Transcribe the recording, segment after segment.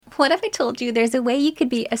What if I told you there's a way you could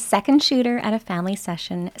be a second shooter at a family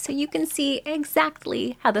session so you can see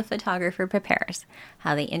exactly how the photographer prepares,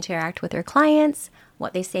 how they interact with their clients,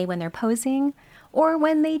 what they say when they're posing, or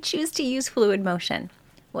when they choose to use fluid motion,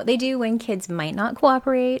 what they do when kids might not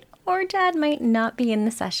cooperate or dad might not be in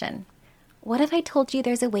the session. What if I told you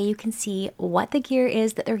there's a way you can see what the gear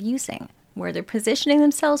is that they're using, where they're positioning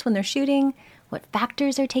themselves when they're shooting, what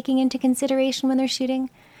factors they're taking into consideration when they're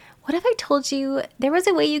shooting? What if I told you there was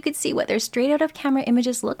a way you could see what their straight out of camera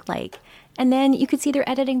images look like, and then you could see their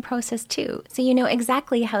editing process too, so you know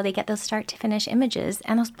exactly how they get those start to finish images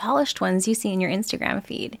and those polished ones you see in your Instagram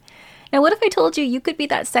feed? Now, what if I told you you could be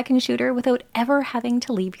that second shooter without ever having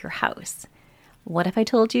to leave your house? What if I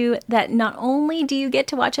told you that not only do you get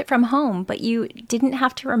to watch it from home, but you didn't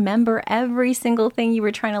have to remember every single thing you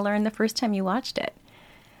were trying to learn the first time you watched it?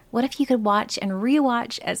 What if you could watch and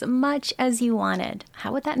rewatch as much as you wanted?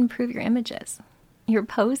 How would that improve your images, your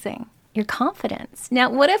posing, your confidence? Now,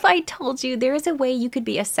 what if I told you there is a way you could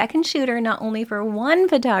be a second shooter not only for one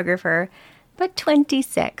photographer, but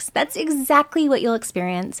 26? That's exactly what you'll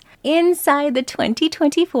experience inside the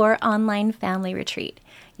 2024 Online Family Retreat.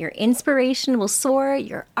 Your inspiration will soar,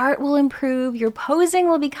 your art will improve, your posing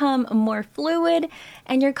will become more fluid,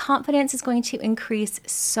 and your confidence is going to increase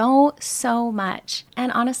so much.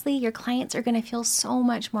 And honestly, your clients are going to feel so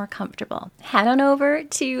much more comfortable. Head on over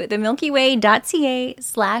to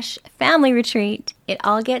themilkyway.ca/family retreat. It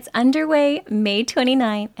all gets underway May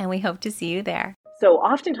 29th, and we hope to see you there. So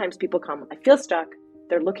oftentimes people come, I feel stuck.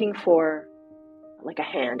 They're looking for like a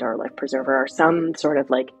hand or a life preserver or some sort of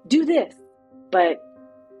like, do this. But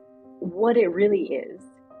what it really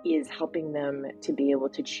is helping them to be able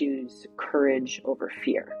to choose courage over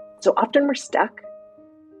fear. So often we're stuck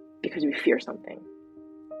because we fear something.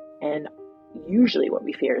 And usually what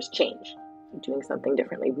we fear is change, doing something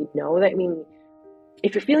differently. We know that,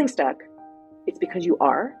 if you're feeling stuck, it's because you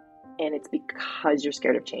are, and it's because you're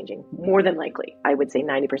scared of changing. More than likely, I would say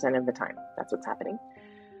 90% of the time, that's what's happening.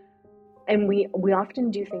 And we often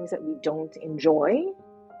do things that we don't enjoy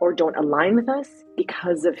or don't align with us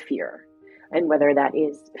because of fear. And whether that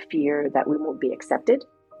is fear that we won't be accepted,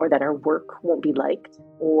 or that our work won't be liked,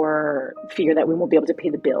 or fear that we won't be able to pay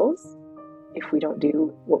the bills if we don't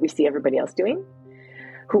do what we see everybody else doing,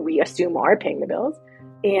 who we assume are paying the bills.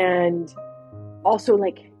 And also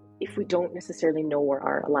if we don't necessarily know where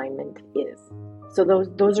our alignment is. So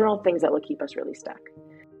those are all things that will keep us really stuck.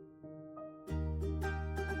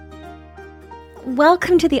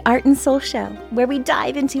 Welcome to the Art and Soul Show, where we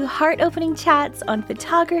dive into heart-opening chats on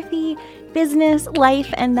photography, business,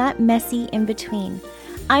 life, and that messy in-between.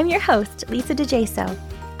 I'm your host, Lisa DeJaso,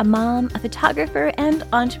 a mom, a photographer, and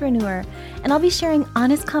entrepreneur, and I'll be sharing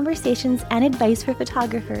honest conversations and advice for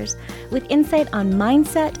photographers with insight on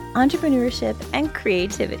mindset, entrepreneurship, and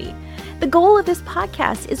creativity. The goal of this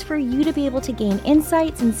podcast is for you to be able to gain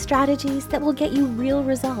insights and strategies that will get you real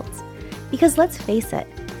results. Because let's face it,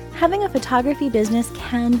 having a photography business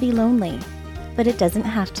can be lonely, but it doesn't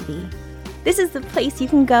have to be. This is the place you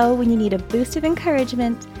can go when you need a boost of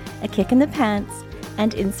encouragement, a kick in the pants,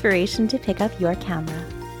 and inspiration to pick up your camera.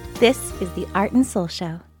 This is the Art and Soul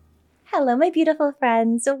Show. Hello, my beautiful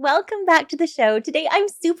friends. Welcome back to the show. Today, I'm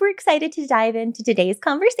super excited to dive into today's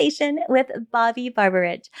conversation with Bobbi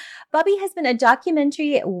Barbarich. Bobbi has been a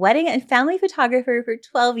documentary wedding and family photographer for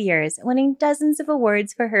 12 years, winning dozens of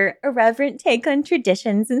awards for her irreverent take on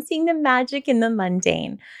traditions and seeing the magic in the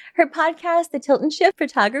mundane. Her podcast, the Tilt and Shift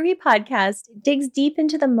Photography Podcast, digs deep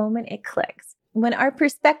into the moment it clicks, when our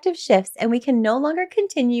perspective shifts and we can no longer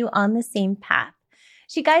continue on the same path.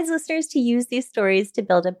 She guides listeners to use these stories to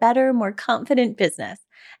build a better, more confident business.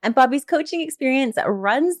 And Bobbi's coaching experience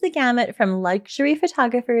runs the gamut from luxury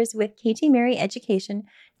photographers with Katie Mary Education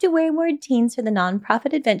to wayward teens for the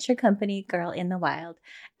nonprofit adventure company Girl in the Wild.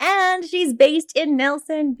 And she's based in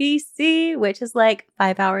Nelson, BC, which is like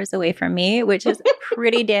 5 hours away from me, which is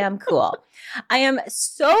pretty damn cool. I am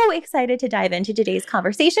so excited to dive into today's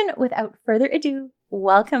conversation. Without further ado,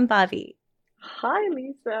 welcome, Bobbi. Hi,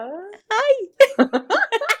 Lisa. Hi.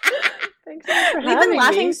 Thanks for having me. We've been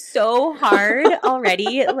laughing so hard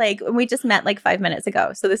already. We just met 5 minutes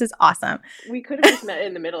ago. So this is awesome. We could have just met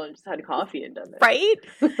in the middle and just had coffee and done this. Right?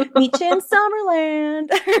 Meet you in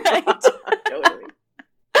Summerland. Right? Totally.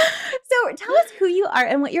 So tell us who you are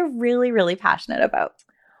and what you're really, really passionate about.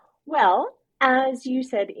 Well, as you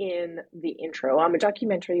said in the intro, I'm a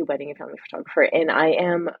documentary wedding and family photographer, and I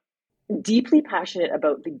am deeply passionate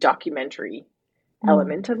about the documentary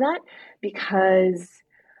element of that because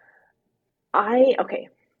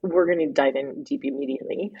we're going to dive in deep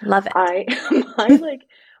immediately. Love it.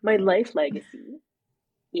 My life legacy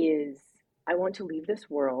is I want to leave this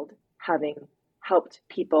world having helped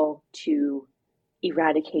people to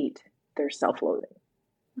eradicate their self-loathing.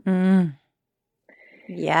 Mm.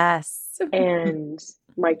 Yes. And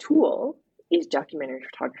my tool is documentary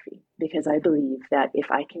photography, because I believe that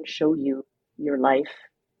if I can show you your life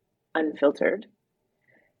unfiltered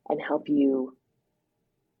and help you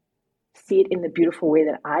see it in the beautiful way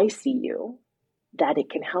that I see you, that it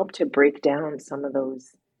can help to break down some of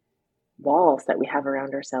those walls that we have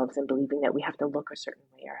around ourselves and believing that we have to look a certain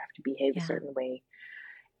way or have to behave a certain way.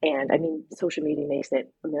 And I mean, social media makes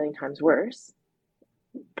it a million times worse.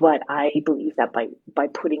 But I believe that by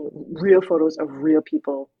putting real photos of real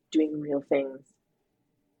people doing real things,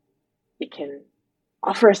 it can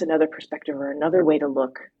offer us another perspective or another way to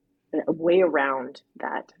look, a way around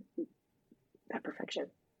that perfection.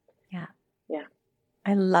 Yeah. Yeah.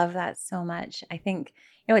 I love that so much. I think,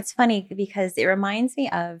 it's funny because it reminds me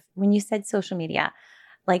of when you said social media.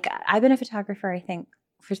 Like, I've been a photographer, I think,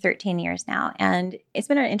 for 13 years now, and it's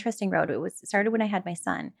been an interesting road. It started when I had my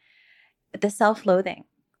son. The self-loathing,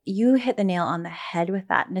 you hit the nail on the head with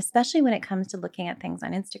that. And especially when it comes to looking at things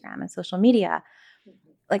on Instagram and social media,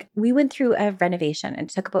 like we went through a renovation and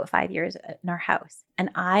it took about 5 years in our house. And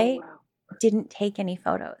I didn't take any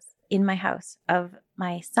photos in my house of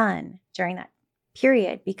my son during that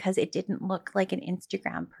period because it didn't look like an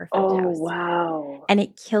Instagram perfect house. Oh, wow. And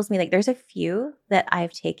it kills me. Like, there's a few that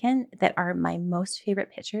I've taken that are my most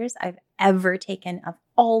favorite pictures I've ever taken of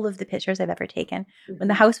all of the pictures I've ever taken. When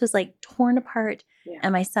the house was like torn apart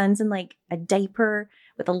and my son's in like a diaper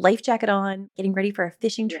with a life jacket on, getting ready for a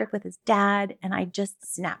fishing trip with his dad. And I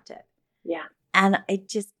just snapped it. Yeah. And I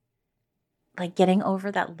just like getting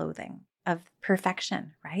over that loathing of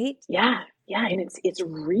perfection, right? Yeah. Yeah. And it's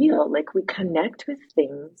real. Like, we connect with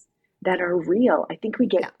things that are real. I think we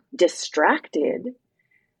get distracted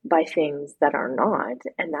by things that are not.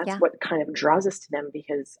 And that's what kind of draws us to them,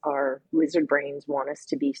 because our lizard brains want us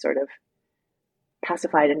to be sort of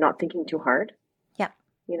pacified and not thinking too hard. Yeah.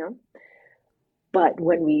 But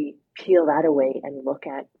when we peel that away and look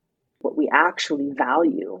at what we actually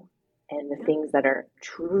value and the things that are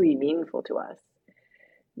truly meaningful to us,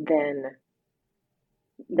 then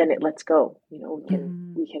it lets go. We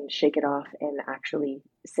can shake it off and actually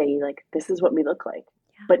say, like, this is what we look like.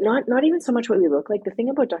 But not even so much what we look like. The thing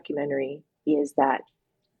about documentary is that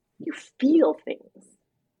you feel things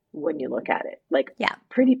when you look at it. Like,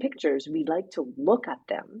 pretty pictures, we like to look at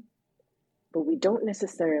them, but we don't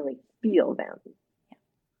necessarily feel them.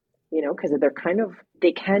 Because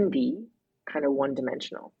they can be kind of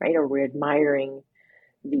one-dimensional, right? Or we're admiring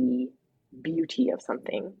the beauty of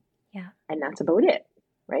something, and that's about it,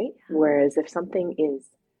 right? Whereas if something is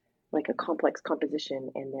like a complex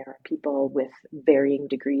composition and there are people with varying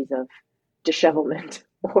degrees of dishevelment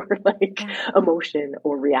or like emotion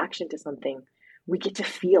or reaction to something, we get to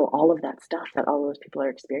feel all of that stuff that all those people are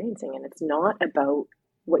experiencing. And it's not about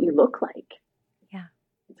what you look like. Yeah.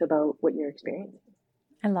 It's about what you're experiencing.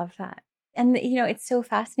 I love that. And, it's so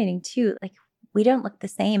fascinating too. Like, we don't look the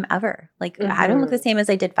same ever. Like, I don't look the same as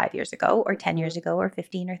I did 5 years ago or 10 years ago or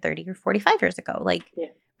 15 or 30 or 45 years ago. Like,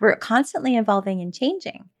 we're constantly evolving and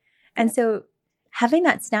changing. And so having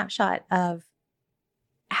that snapshot of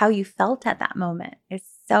how you felt at that moment is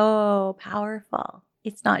so powerful.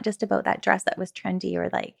 It's not just about that dress that was trendy or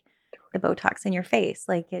like the Botox in your face.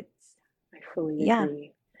 Like, I fully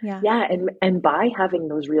agree. Yeah. And by having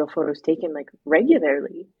those real photos taken like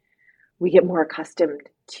regularly, we get more accustomed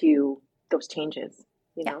to those changes,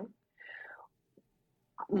 you know?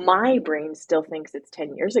 My brain still thinks it's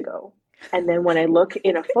 10 years ago. And then when I look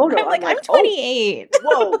in a photo, I'm like, I'm 28.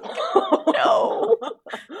 Oh, whoa. No.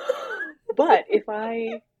 But if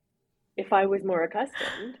I was more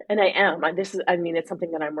accustomed, and I am, it's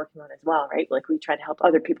something that I'm working on as well, right? Like, we try to help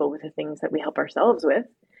other people with the things that we help ourselves with.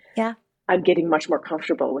 Yeah. I'm getting much more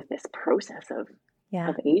comfortable with this process of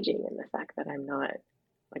aging and the fact that I'm not,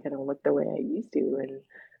 like, I don't look the way I used to, and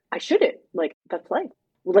I shouldn't. Like, that's life.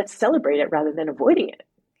 Well, let's celebrate it rather than avoiding it.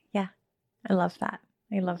 Yeah. I love that.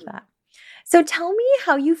 I love that. So tell me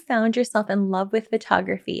how you found yourself in love with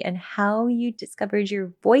photography and how you discovered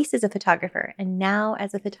your voice as a photographer and now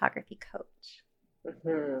as a photography coach.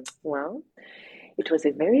 Well, it was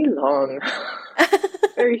a very long,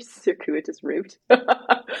 very circuitous route.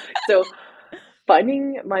 So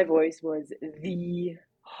finding my voice was the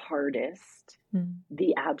hardest,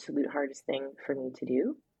 the absolute hardest thing for me to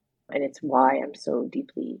do. And it's why I'm so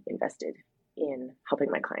deeply invested in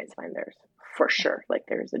helping my clients find theirs. For sure. Like,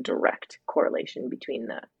 there's a direct correlation between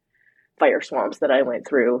the fire swamps that I went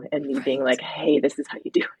through and me being like, hey, this is how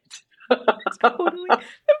you do it. Totally. The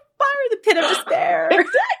fire, the pit of despair.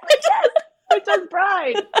 Exactly. Yes. It does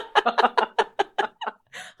bride.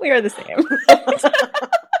 We are the same.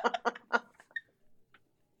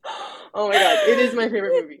 Oh my God. It is my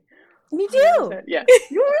favorite movie. Me too. 100%. Yeah.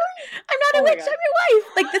 You really? I'm not a witch, I'm your wife.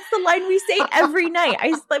 Like, that's the line we say every night. My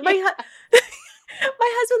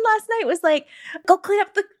husband last night was like, go clean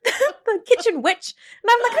up the kitchen, witch.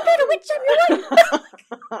 And I'm like, I'm not a witch, I'm your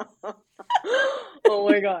wife. Oh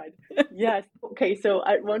my God. Yes. Okay. So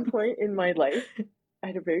at one point in my life, I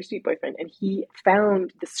had a very sweet boyfriend, and he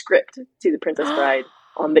found the script to The Princess Bride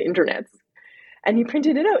on the internet. And he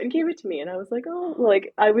printed it out and gave it to me. And I was like, oh,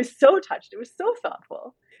 like, I was so touched. It was so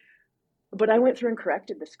thoughtful. But I went through and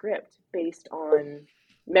corrected the script based on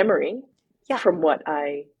memory from what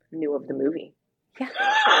I knew of the movie. Yeah.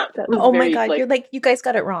 That was oh my God. You're like, you guys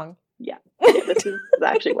got it wrong. Yeah. This is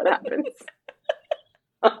actually what happens.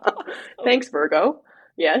 Thanks, Virgo.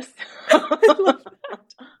 Yes.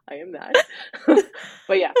 I am that.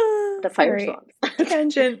 But yeah, the fire songs.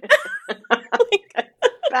 Tangent.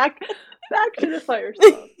 Back to the fire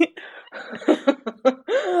song.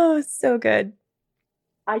 Oh, so good.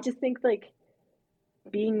 I just think like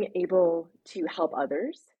being able to help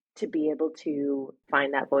others, to be able to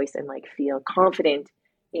find that voice and like feel confident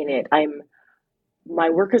in it. My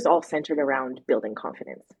work is all centered around building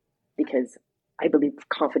confidence, because I believe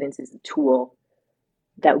confidence is a tool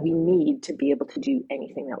that we need to be able to do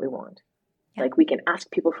anything that we want. Yeah. Like, we can ask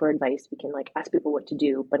people for advice, we can like ask people what to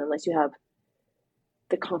do, but unless you have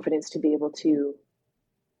the confidence to be able to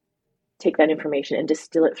take that information and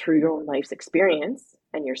distill it through your own life's experience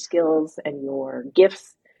and your skills and your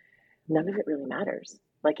gifts, none of it really matters.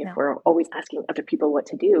 Like, if we're always asking other people what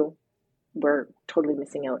to do, we're totally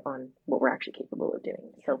missing out on what we're actually capable of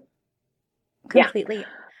doing. So completely. Yeah.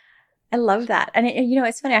 I love that. And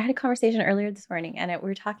it's funny. I had a conversation earlier this morning, and we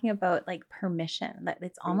were talking about like permission, that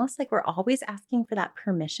it's almost like we're always asking for that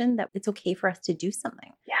permission that it's okay for us to do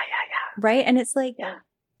something. Yeah. Right. And it's like,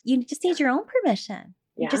 you just need your own permission.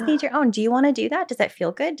 You just need your own. Do you want to do that? Does that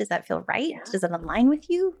feel good? Does that feel right? Yeah. Does it align with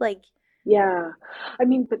you? Like, yeah. I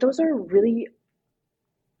mean, but those are really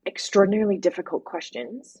extraordinarily difficult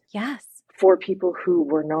questions. Yes. For people who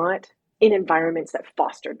were not in environments that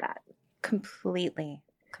fostered that. Completely.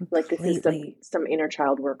 Like, this is some inner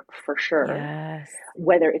child work for sure. Yes.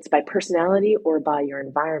 Whether it's by personality or by your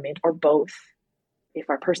environment or both. If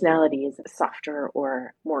our personality is softer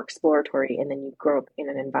or more exploratory, and then you grow up in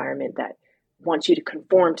an environment that wants you to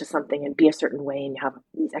conform to something and be a certain way, and you have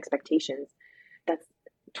these expectations, that's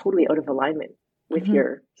totally out of alignment with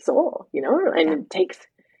your soul, and it takes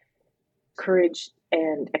courage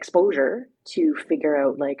and exposure to figure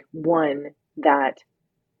out, like, one, that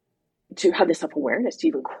to have the self-awareness to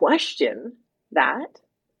even question that,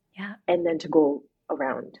 and then to go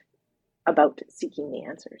around about seeking the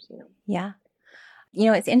answers.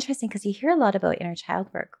 It's interesting because you hear a lot about inner child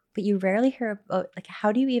work, but you rarely hear about, like,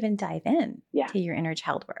 how do you even dive in to your inner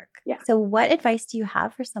child work? So what advice do you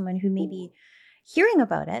have for someone who may be hearing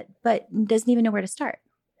about it but doesn't even know where to start?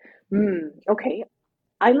 Okay.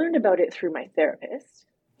 I learned about it through my therapist.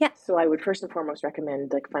 Yeah. So I would first and foremost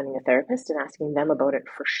recommend like finding a therapist and asking them about it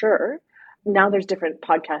for sure. Now there's different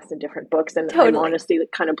podcasts and different books, and I'm honestly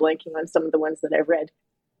kind of blanking on some of the ones that I've read.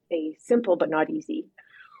 A simple but not easy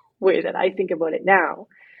way that I think about it now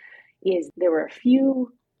is there were a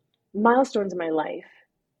few milestones in my life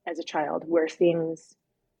as a child where things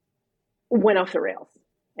went off the rails.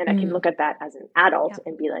 And I can look at that as an adult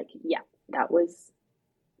and be like, that was,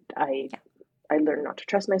 I learned not to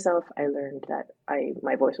trust myself. I learned that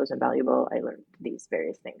my voice wasn't valuable. I learned these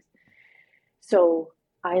various things. So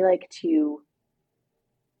I like to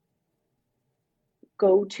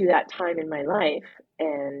go to that time in my life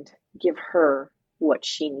and give her what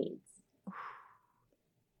she needs.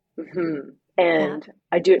 And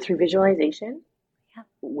I do it through visualization.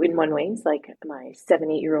 In one way, it's like my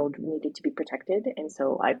 7-8-year-old needed to be protected, and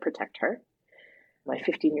so I protect her. My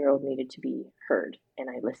 15-year-old needed to be heard, and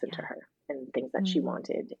I listened to her and things that she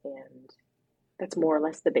wanted. And that's more or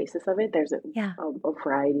less the basis of it. There's a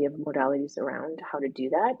variety of modalities around how to do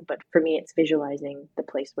that. But for me, it's visualizing the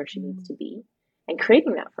place where she needs to be and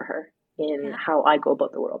creating that for her in how I go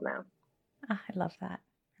about the world now. Oh, I love that.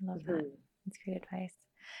 I love that. That's great advice.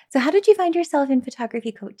 So how did you find yourself in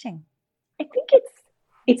photography coaching? I think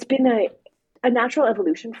it's been a natural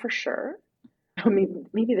evolution for sure. I mean,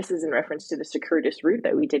 maybe this is in reference to the circuitous route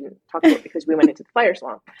that we didn't talk about because we went into the fire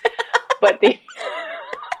swamp. But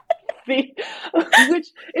which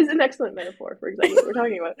is an excellent metaphor for exactly what we're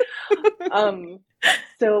talking about.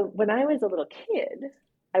 So when I was a little kid,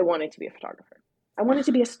 I wanted to be a photographer. I wanted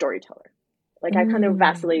to be a storyteller. Like, I kind of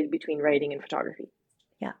vacillated between writing and photography.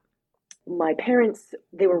 Yeah. My parents,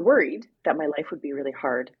 they were worried that my life would be really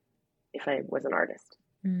hard if I was an artist.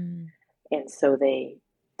 so they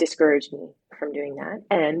discouraged me from doing that.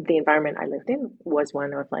 And the environment I lived in was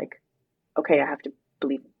one of like, okay, I have to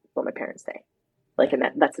believe what my parents say. Like, and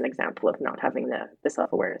that's an example of not having the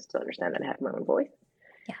self-awareness to understand that I have my own voice.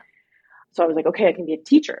 Yeah. So I was like, okay, I can be a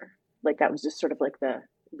teacher. Like, that was just sort of like the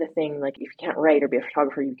thing, like, if you can't write or be a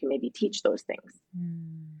photographer, you can maybe teach those things.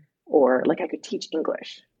 Or like I could teach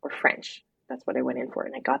English or French. That's what I went in for.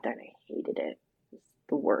 And I got there and I hated it. It was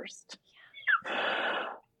the worst.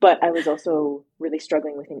 But I was also really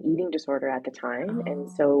struggling with an eating disorder at the time. And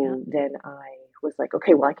so then I was like,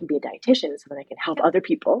 okay, well, I can be a dietitian so that I can help other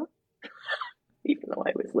people. Even though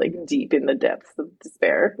I was like deep in the depths of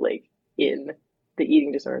despair, like in the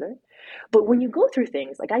eating disorder. But when you go through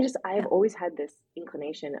things, like I've always had this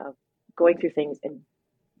inclination of going through things and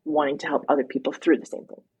wanting to help other people through the same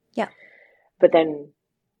thing. Yeah. But then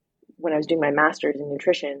when I was doing my master's in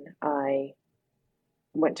nutrition, I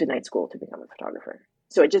went to night school to become a photographer.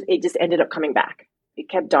 So it just ended up coming back. It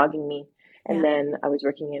kept dogging me. And then I was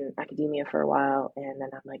working in academia for a while, and then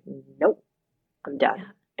I'm like, nope, I'm done.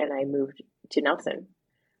 Yeah. And I moved to Nelson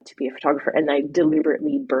to be a photographer, and I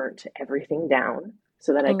deliberately burnt everything down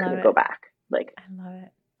so that I couldn't go back. Like, I love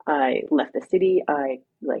it. I left the city. I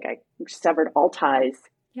severed all ties.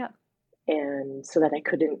 Yeah. And so that I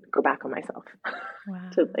couldn't go back on myself. Wow.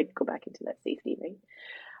 To like go back into that safety, right?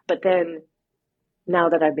 But then now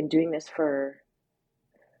that I've been doing this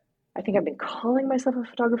I think I've been calling myself a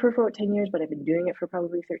photographer for about 10 years, but I've been doing it for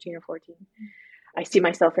probably 13 or 14. I see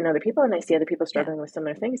myself in other people, and I see other people struggling with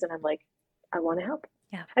similar things, and I'm like, I want to help.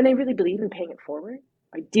 Yeah. And I really believe in paying it forward.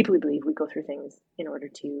 I deeply believe we go through things in order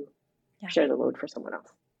to share the load for someone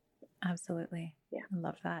else. Absolutely. Yeah. I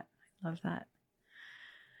love that. I love that.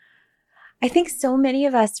 I think so many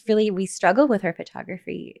of us we struggle with our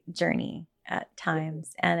photography journey at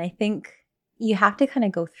times. And I think you have to kind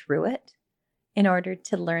of go through it in order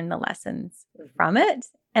to learn the lessons from it.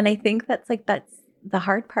 And I think that's the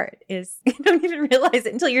hard part is you don't even realize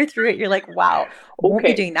it until you're through it. You're like, wow, won't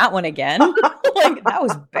be doing that one again. Like, that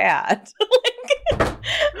was bad.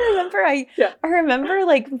 I remember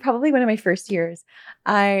like probably one of my first years,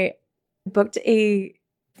 I booked a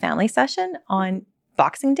family session on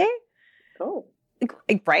Boxing Day. Oh.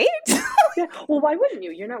 Right? Yeah. Well, why wouldn't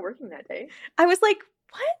you? You're not working that day. I was like,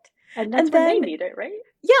 what? And that's when they need it, right?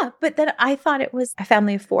 Yeah, but then I thought it was a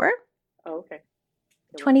family of 4. Oh, okay.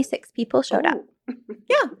 26 people showed up.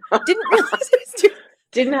 Yeah. Didn't realize it was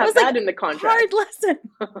Didn't have that in the contract. Hard lesson.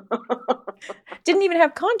 Didn't even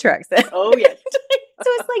have contracts then. Oh, yes. So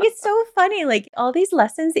it's so funny, like all these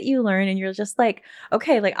lessons that you learn and you're just like,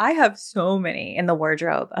 okay, like I have so many in the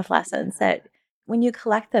wardrobe of lessons that when you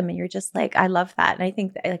collect them and you're just like, I love that. And I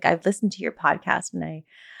think that, like, I've listened to your podcast and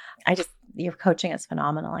I just, your coaching is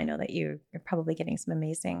phenomenal. I know that you're probably getting some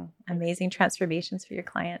amazing transformations for your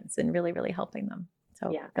clients and really, really helping them.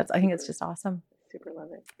 So I think it's just awesome. Super love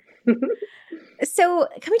it. So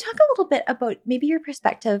can we talk a little bit about maybe your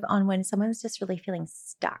perspective on when someone's just really feeling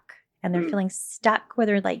stuck and they're feeling stuck,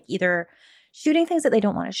 whether like either shooting things that they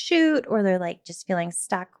don't want to shoot, or they're like just feeling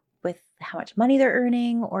stuck with how much money they're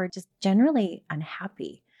earning, or just generally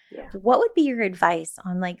unhappy. Yeah. What would be your advice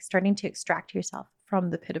on like starting to extract yourself from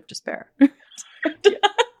the pit of despair?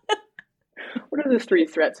 What are the 3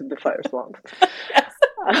 threats of the fire swamp? Yes.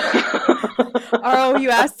 Oh, you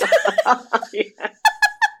asked. Yeah.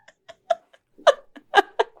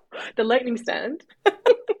 The lightning stand.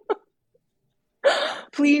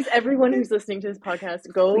 Please, everyone who's listening to this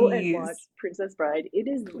podcast, go and watch Princess Bride. It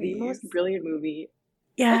is the most brilliant movie,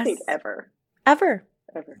 I think, ever. Ever.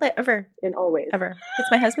 In all ways. Ever.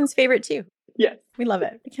 It's my husband's favorite too. Yes. We love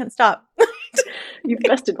it. We can't stop. You've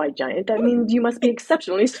bested my giant. That means you must be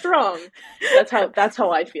exceptionally strong. That's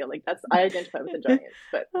how I feel. Like I identify with the giant.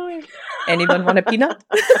 But anyone want a peanut?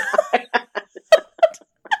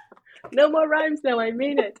 No more rhymes now. I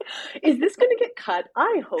mean it. Is this going to get cut?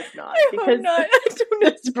 I hope not. Hope not.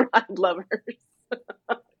 Princess Bride lovers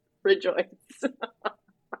rejoice.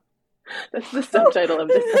 That's the subtitle of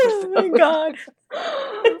this episode. Oh my God.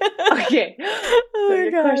 Okay. So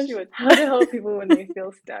your question was how to help people when they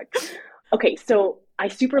feel stuck. Okay, so I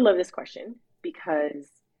super love this question because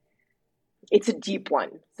it's a deep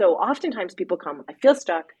one. So oftentimes people come, I feel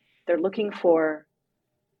stuck. They're looking for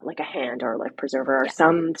like a hand or a life preserver or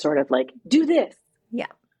some sort of like, do this. Yeah.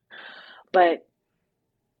 But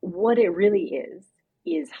what it really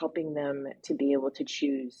is helping them to be able to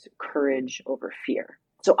choose courage over fear.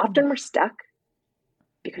 So often we're stuck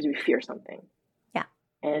because we fear something. Yeah.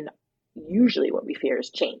 And usually what we fear is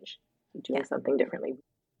change, doing something differently.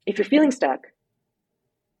 If you're feeling stuck,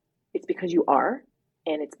 it's because you are,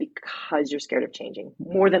 And it's because you're scared of changing.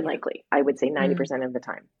 More than likely, I would say 90% of the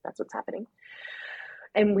time, that's what's happening.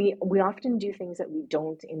 And we often do things that we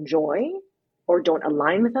don't enjoy or don't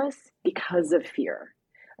align with us because of fear.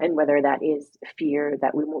 And whether that is fear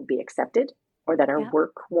that we won't be accepted, or that our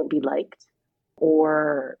work won't be liked,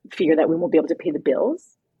 or fear that we won't be able to pay the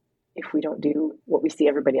bills if we don't do what we see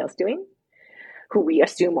everybody else doing, who we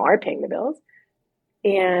assume are paying the bills.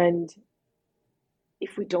 And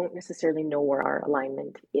if we don't necessarily know where our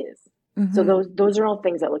alignment is. So those are all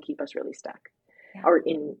things that will keep us really stuck or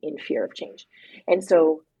in fear of change. And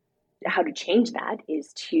so how to change that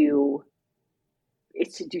is to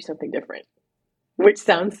do something different, which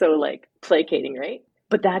sounds so like placating, right?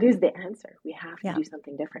 But that is the answer. We have to do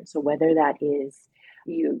something different. So whether that is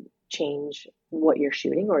you change what you're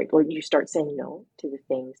shooting, or you start saying no to the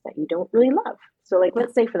things that you don't really love. So like,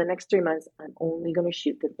 let's say for the next 3 months, I'm only going to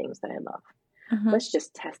shoot the things that I love. Let's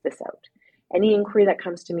just test this out. Any inquiry that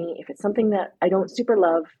comes to me, if it's something that I don't super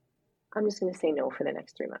love, I'm just going to say no for the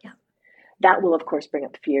next 3 months. That will, of course, bring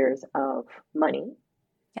up fears of money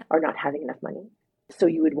or not having enough money. So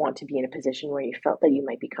you would want to be in a position where you felt that you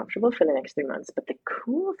might be comfortable for the next 3 months. But the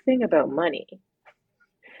cool thing about money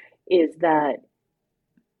is that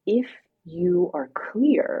if you are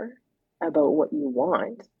clear about what you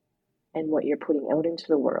want and what you're putting out into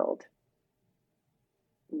the world,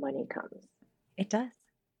 money comes. It does.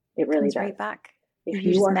 It really comes does. Right back. If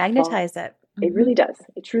you just magnetize it. It really does.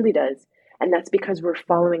 It truly does. And that's because we're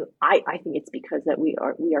following, I think it's because that we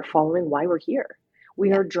are following why we're here.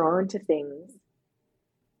 We are drawn to things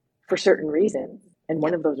for certain reasons. And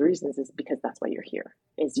one of those reasons is because that's why you're here,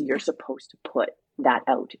 is you're supposed to put that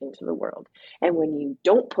out into the world. And when you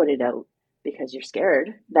don't put it out because you're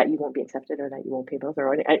scared that you won't be accepted or that you won't pay bills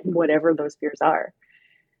or whatever those fears are,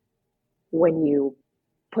 when you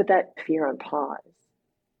put that fear on pause,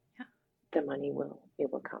 the money will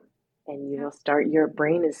come. And you will start, your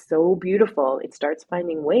brain is so beautiful, it starts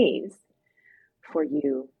finding ways for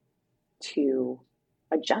you to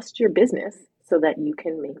adjust your business so that you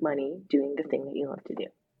can make money doing the thing that you love to do.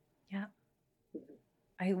 Yeah.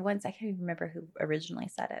 I can't even remember who originally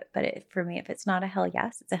said it, but for me, if it's not a hell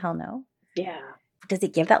yes, it's a hell no. Yeah. Does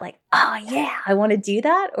it give that like, oh yeah, I want to do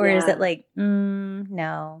that? Or is it like,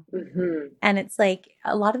 no? And it's like,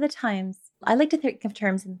 a lot of the times I like to think of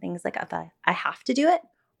terms and things like I have to do it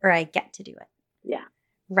or I get to do it. Yeah.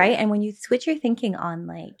 Right. And when you switch your thinking on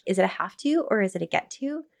like, is it a have to or is it a get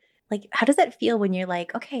to? Like, how does that feel when you're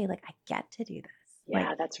like, okay, like I get to do this? Yeah,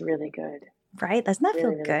 like, that's really good. Right? Doesn't that really,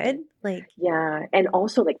 feel really good? Like, yeah. And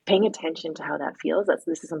also like paying attention to how that feels.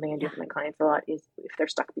 This is something I do for my clients a lot, is if they're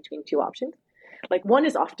stuck between two options. Like one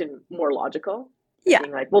is often more logical.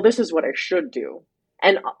 Being like, well, this is what I should do.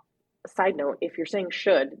 And side note, if you're saying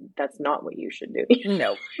should, that's not what you should do.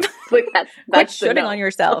 No. Like that's shooting on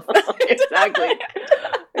yourself.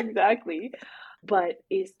 Exactly. But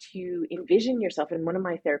is to envision yourself, and one of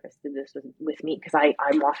my therapists did this with me, because I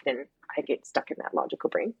get stuck in that logical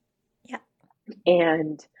brain. Yeah.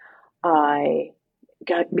 And I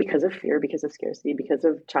got, because of fear, because of scarcity, because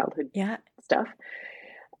of childhood stuff,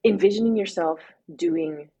 envisioning yourself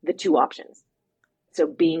doing the two options. So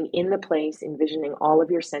being in the place, envisioning all of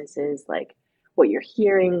your senses, like what you're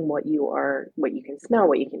hearing, what you can smell,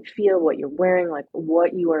 what you can feel, what you're wearing, like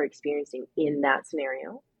what you are experiencing in that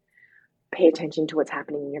scenario. Pay attention to what's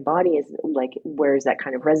happening in your body. Is like, where is that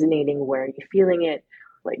kind of resonating? Where are you feeling it?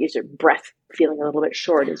 Like, is your breath feeling a little bit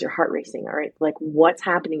short? Is your heart racing? All right. Like, what's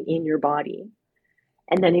happening in your body?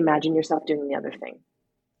 And then imagine yourself doing the other thing.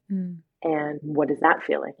 And what does that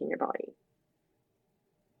feel like in your body?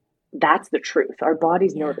 That's the truth. Our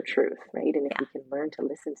bodies know the truth, right? And if we can learn to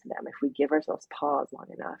listen to them, if we give ourselves pause long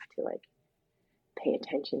enough to like pay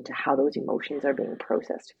attention to how those emotions are being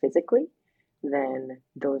processed physically, then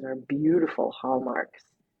those are beautiful hallmarks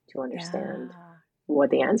to understand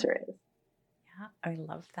what the answer is. Yeah, I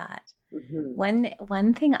love that.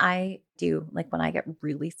 One thing I do, like when I get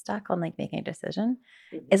really stuck on like making a decision,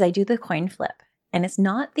 is I do the coin flip. And it's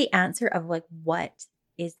not the answer of like, what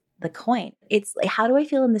is the coin? It's like, how do I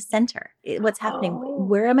feel in the center? What's happening?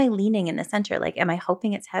 Where am I leaning in the center? Like, am I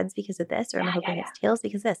hoping it's heads because of this? Or am I hoping it's tails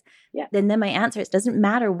because of this? Yeah. Then my answer is, it doesn't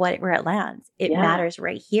matter where it lands. It matters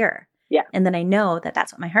right here. Yeah. And then I know that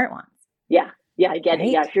that's what my heart wants. Yeah. Yeah, I get it.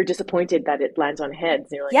 Yeah, if you're disappointed that it lands on heads,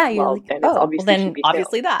 you're like, then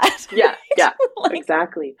obviously that. Yeah, like,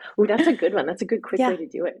 exactly. Oh, that's a good one. That's a good quick way to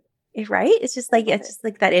do it. Right? It's just like just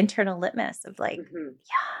like that internal litmus of like,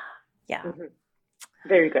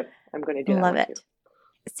 Very good. I'm going to do that. Love it. Too.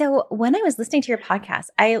 So when I was listening to your podcast,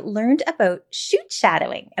 I learned about shoot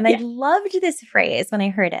shadowing, and I Yeah. loved this phrase when I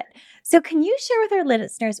heard it. So can you share with our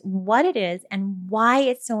listeners what it is and why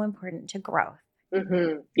it's so important to growth?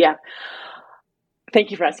 Yeah.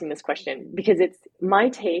 Thank you for asking this question because it's my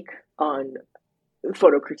take on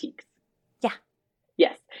photo critiques. Yeah.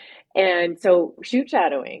 Yes. And so shoot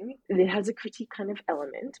shadowing, it has a critique kind of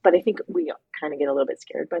element, but I think we kind of get a little bit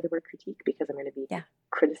scared by the word critique because I'm going to be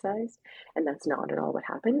criticized. And that's not at all what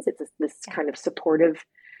happens. It's this kind of supportive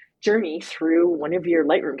journey through one of your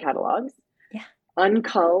Lightroom catalogs. Yeah.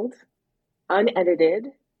 Unculled,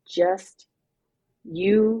 unedited, just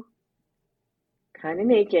you kind of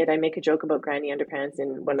naked. I make a joke about granny underpants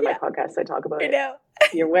in one of my podcasts. I talk about it.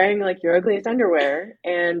 You're wearing like your ugliest underwear,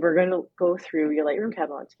 and we're going to go through your Lightroom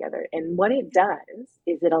catalog together. And what it does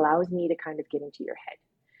is it allows me to kind of get into your head,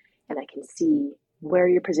 and I can see where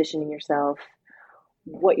you're positioning yourself,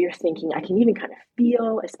 what you're thinking. I can even kind of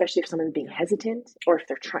feel, especially if someone's being hesitant, or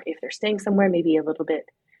if they're staying somewhere maybe a little bit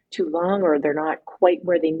too long, or they're not quite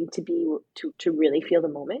where they need to be to really feel the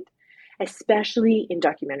moment. Especially in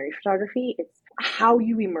documentary photography, it's how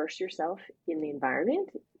you immerse yourself in the environment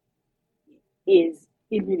is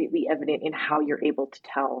immediately evident in how you're able to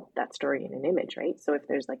tell that story in an image, right? So if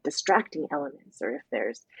there's like distracting elements, or if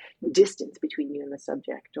there's distance between you and the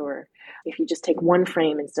subject, or if you just take one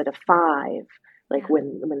frame instead of five, like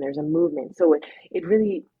when there's a movement. So it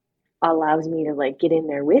really allows me to like get in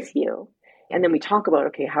there with you. And then we talk about,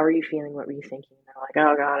 okay, how are you feeling? What were you thinking? And they're like,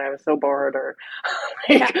 oh God, I was so bored, or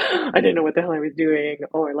like, I didn't know what the hell I was doing,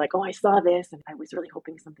 or like, oh, I saw this and I was really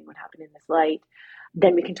hoping something would happen in this light.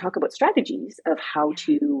 Then we can talk about strategies of how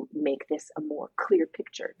to make this a more clear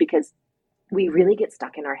picture, because we really get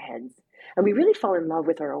stuck in our heads and we really fall in love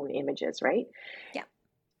with our own images, right? Yeah.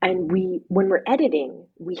 And when we're editing,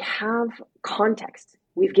 we have context.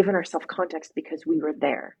 We've given ourselves context because we were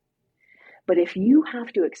there. But if you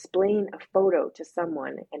have to explain a photo to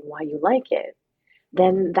someone and why you like it,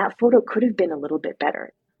 then that photo could have been a little bit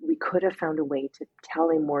better. We could have found a way to tell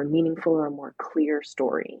a more meaningful or a more clear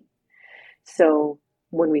story. So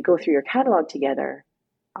when we go through your catalog together,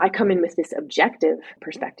 I come in with this objective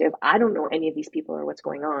perspective. I don't know any of these people or what's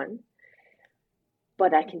going on,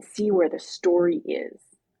 but I can see where the story is.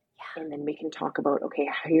 And then we can talk about, okay,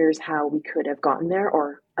 here's how we could have gotten there,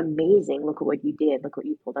 or amazing, look at what you did, look what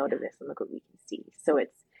you pulled out of this, and look what we can see. So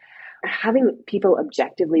it's having people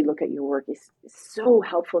objectively look at your work is so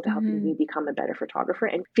helpful to helping you become a better photographer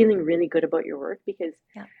and feeling really good about your work, because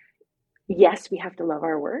yes, we have to love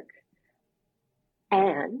our work,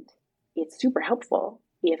 and it's super helpful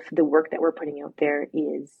if the work that we're putting out there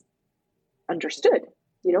is understood,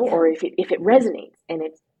 or if it resonates. And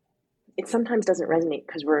it sometimes doesn't resonate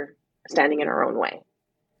because we're standing in our own way.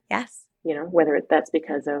 Yes. Whether that's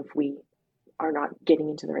because of we are not getting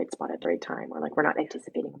into the right spot at the right time, or like we're not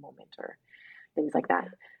anticipating a moment, or things like that.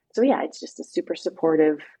 So yeah, it's just a super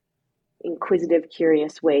supportive, inquisitive,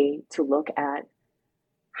 curious way to look at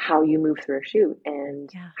how you move through a shoot and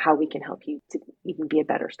how we can help you to even be a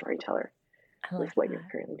better storyteller with what you're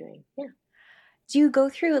currently doing. Yeah. Do you go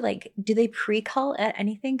through, do they pre-call at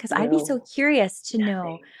anything? Because I'd be so curious to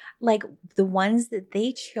know, the ones that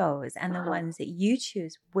they chose and the ones that you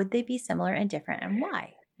choose, would they be similar and different, and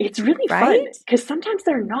why? It's really fun because sometimes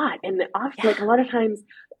they're not. And like a lot of times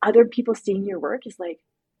other people seeing your work is like,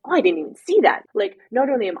 oh, I didn't even see that. Like, not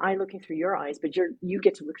only am I looking through your eyes, but you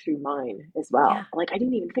get to look through mine as well. Yeah. Like, I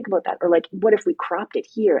didn't even think about that. Or like, what if we cropped it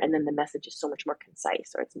here and then the message is so much more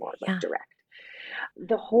concise, or it's more like direct.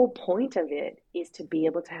 The whole point of it is to be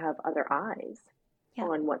able to have other eyes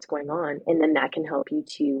on what's going on. And then that can help you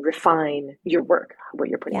to refine your work, what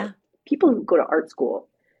you're putting out. People who go to art school,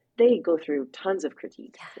 they go through tons of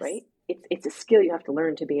critiques, right? It's a skill you have to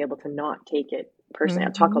learn to be able to not take it personally. I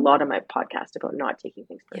talk a lot on my podcast about not taking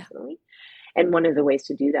things personally. And one of the ways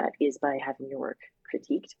to do that is by having your work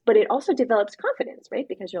critiqued. But it also develops confidence, right?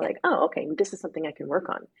 Because you're like, oh, okay, this is something I can work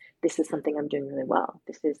on. This is something I'm doing really well.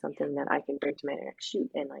 This is something that I can bring to my next shoot.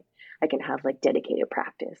 And like, I can have like dedicated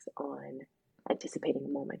practice on anticipating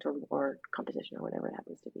a moment or composition or whatever it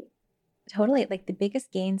happens to be. Totally. Like the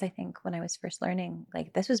biggest gains, I think, when I was first learning,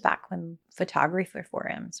 like this was back when photography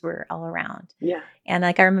forums were all around. Yeah. And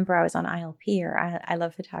like, I remember I was on ILP, or I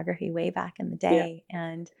love photography way back in the day,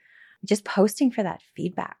 and just posting for that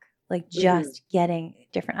feedback, like just getting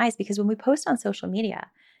different eyes. Because when we post on social media,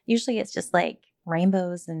 usually it's just like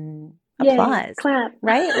rainbows and applause, clap,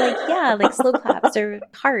 right? Like, like slow claps or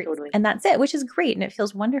hearts, and that's it, which is great. And it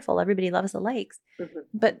feels wonderful. Everybody loves the likes.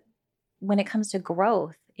 But when it comes to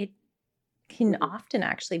growth, it can often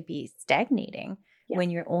actually be stagnating when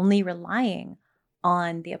you're only relying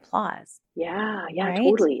on the applause. Yeah, right?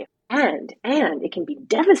 totally. And it can be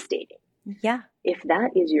devastating. Yeah. If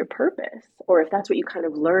that is your purpose, or if that's what you kind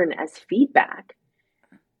of learn as feedback,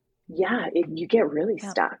 you get really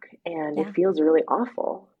stuck, and it feels really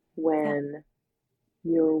awful when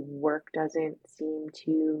your work doesn't seem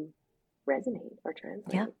to resonate or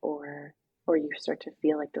translate, or you start to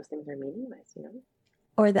feel like those things are meaningless,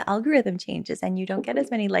 Or the algorithm changes and you don't get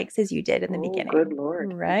as many likes as you did in the beginning. Good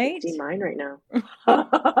Lord. Right? You can see mine right now.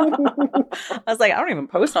 I was like, I don't even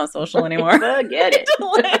post on social anymore. Forget it.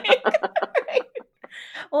 Right?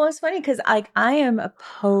 Well, it's funny because I am a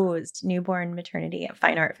posed newborn maternity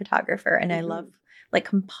fine art photographer, and I love like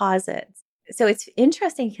composites. So it's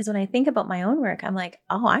interesting because when I think about my own work, I'm like,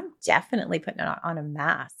 oh, I'm definitely putting it on a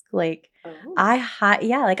mask. Like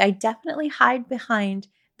I definitely hide behind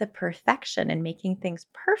the perfection and making things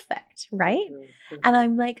perfect, right? And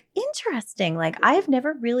I'm like, interesting. Like I've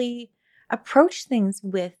never really approached things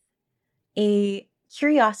with a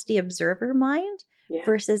curiosity observer mind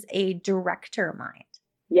versus a director mind.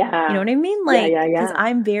 Yeah. You know what I mean? Like, because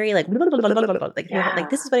I'm very like, like,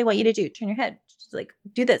 this is what I want you to do. Turn your head. Just like,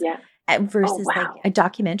 do this. Yeah. Versus like a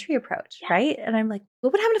documentary approach, right? And I'm like,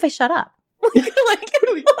 what would happen if I shut up?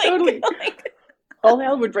 Totally. All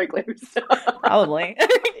hell would break loose. Probably.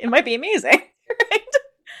 It might be amazing. Right?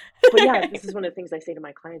 But this is one of the things I say to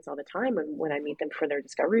my clients all the time when I meet them for their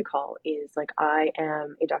discovery call is like, I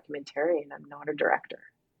am a documentarian. I'm not a director.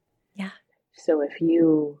 Yeah. So if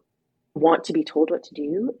you want to be told what to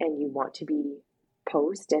do and you want to be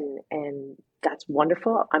posed and that's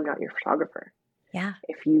wonderful, I'm not your photographer. Yeah.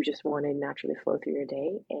 If you just want to naturally flow through your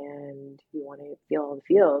day and you want to feel all the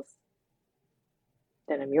feels,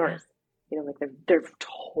 then I'm yours. Like they're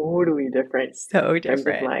totally different. So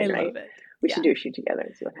different. Line, I right? love it. We should do a shoot together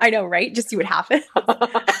and see what happens. I know, right? Just see what happens. Lisa,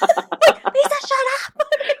 shut up.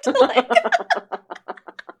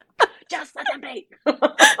 Just let them be.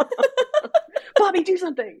 Bobbi, do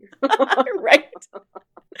something. Right.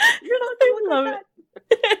 You're not doing like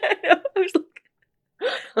that. I was like,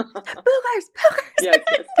 boogers. Yes.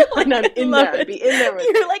 And I'm in there. I'd be in there with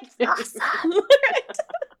You're like, awesome.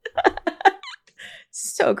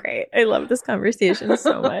 So great. I love this conversation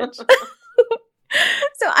so much.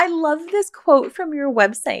 So I love this quote from your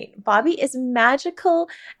website. Bobbi is magical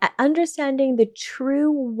at understanding the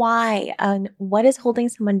true why on what is holding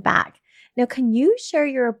someone back. Now, can you share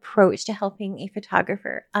your approach to helping a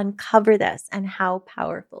photographer uncover this and how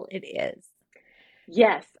powerful it is?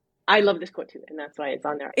 Yes. I love this quote too, and that's why it's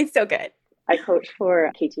on there. It's so good. I coach for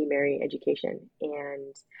KT Mary Education,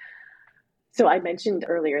 and so I mentioned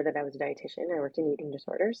earlier that I was a dietitian. I worked in eating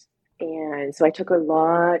disorders. And so I took a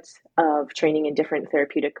lot of training in different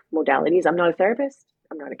therapeutic modalities. I'm not a therapist,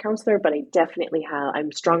 I'm not a counselor, but I definitely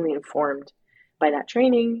I'm strongly informed by that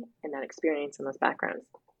training and that experience and those backgrounds.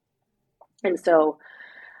 And so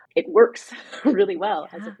it works really well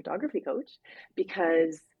as a photography coach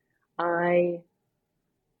because I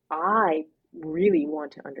really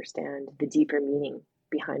want to understand the deeper meaning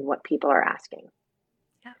behind what people are asking.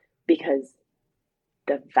 Yeah. Because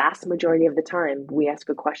the vast majority of the time we ask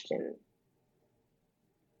a question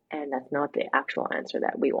and that's not the actual answer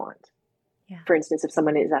that we want. Yeah. For instance, if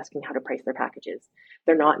someone is asking how to price their packages,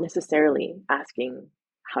 they're not necessarily asking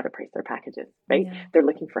how to price their packages, right? Yeah. They're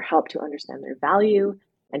looking for help to understand their value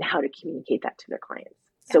and how to communicate that to their clients.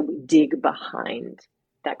 Yeah. So we dig behind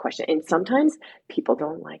that question. And sometimes people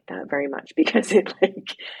don't like that very much because it right?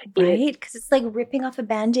 Because it's like ripping off a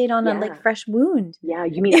Band-Aid on a like fresh wound. Yeah.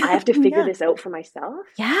 You mean I have to figure this out for myself?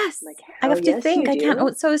 Yes. Like, I have to think. I can't.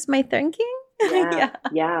 Oh, so is my thinking?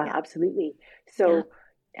 Yeah, absolutely. So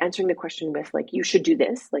answering the question with like, you should do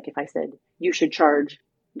this. Like if I said, you should charge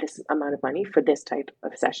this amount of money for this type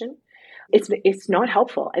of session, it's not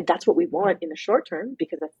helpful. And that's what we want in the short term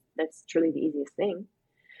because that's truly the easiest thing.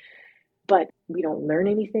 But we don't learn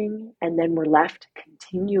anything. And then we're left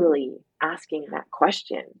continually asking that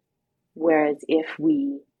question. Whereas if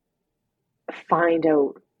we find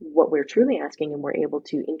out what we're truly asking and we're able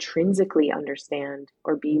to intrinsically understand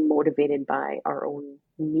or be motivated by our own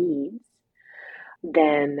needs,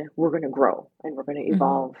 then we're going to grow and we're going to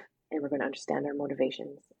evolve and we're going to understand our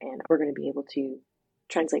motivations and we're going to be able to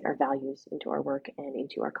translate our values into our work and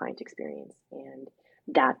into our client experience. And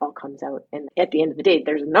that all comes out. And at the end of the day,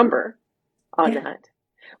 there's a number on that.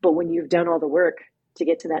 But when you've done all the work to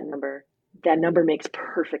get to that number makes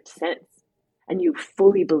perfect sense. And you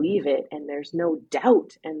fully believe it, and there's no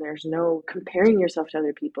doubt, and there's no comparing yourself to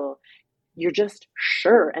other people. You're just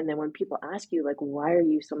sure. And then when people ask you, like, why are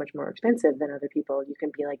you so much more expensive than other people? You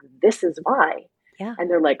can be like, this is why. Yeah. And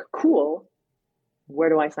they're like, cool. Where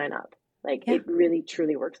do I sign up? Like, it really,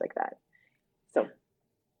 truly works like that. So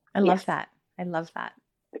I love that. I love that.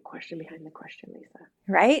 The question behind the question, Lisa.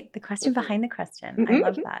 Right? The question behind the question. I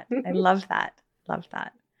love that. I love that. Love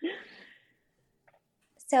that.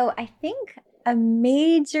 So I think a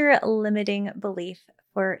major limiting belief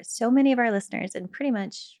for so many of our listeners and pretty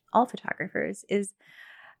much all photographers is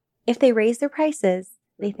if they raise their prices,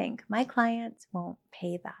 they think my clients won't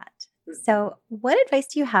pay that. So what advice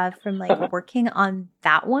do you have from like working on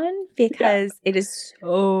that one? Because it is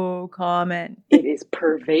so common. It is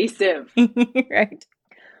pervasive. Right.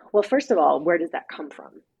 Well, first of all, where does that come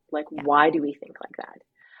from? Like, why do we think like that?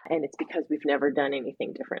 And it's because we've never done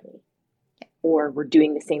anything differently, or we're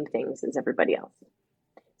doing the same things as everybody else.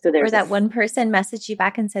 So there's or that one person messaged you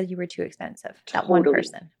back and said you were too expensive. That one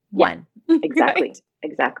person. Yeah, one. Exactly. Right?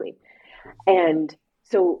 Exactly. And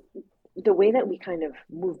so the way that we kind of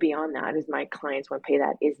move beyond that is my clients won't pay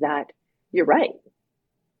that is that you're right.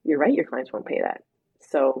 You're right. Your clients won't pay that.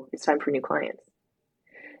 So it's time for new clients.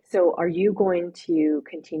 So are you going to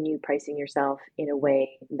continue pricing yourself in a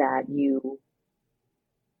way that you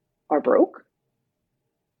are broke?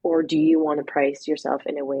 Or do you want to price yourself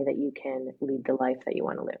in a way that you can lead the life that you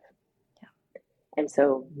want to live? Yeah. And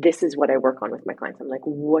so this is what I work on with my clients. I'm like,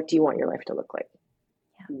 what do you want your life to look like?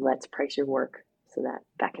 Yeah. Let's price your work so that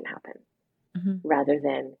that can happen. Rather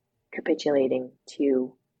than capitulating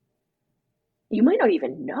to, you might not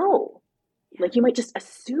even know. Like you might just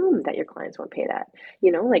assume that your clients won't pay that.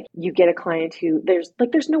 You know, like you get a client who there's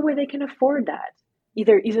no way they can afford that.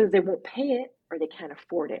 Either they won't pay it or they can't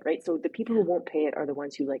afford it, right? So the people who won't pay it are the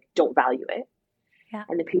ones who like don't value it. Yeah.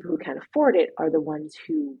 And the people who can't afford it are the ones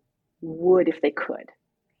who would if they could,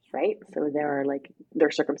 right? So there are like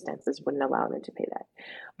their circumstances wouldn't allow them to pay that.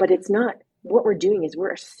 But it's not, what we're doing is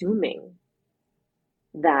we're assuming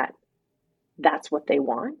that that's what they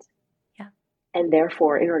want. And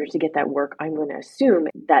therefore, in order to get that work, I'm going to assume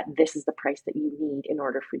that this is the price that you need in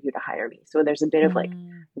order for you to hire me. So there's a bit of like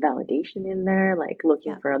validation in there, like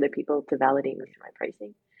looking for other people to validate me through my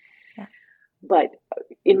pricing. Yeah. But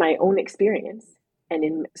in my own experience and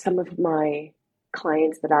in some of my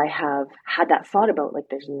clients that I have had that thought about, like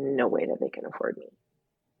there's no way that they can afford me,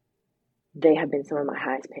 they have been some of my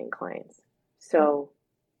highest paying clients. So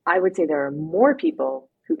I would say there are more people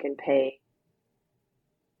who can pay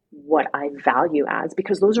what I value as,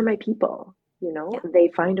 because those are my people, you know,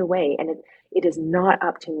 they find a way, and it is not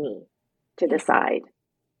up to me to decide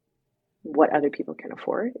what other people can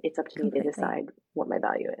afford. It's up to me to decide what my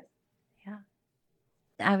value is. Yeah.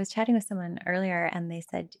 I was chatting with someone earlier and they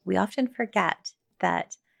said, we often forget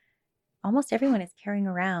that almost everyone is carrying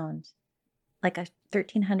around like a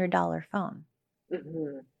 $1,300 phone.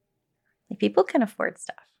 Like people can afford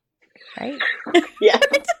stuff, right? Yeah.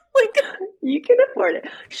 Like, you can afford it.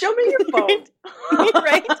 Show me your phone.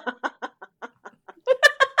 Right?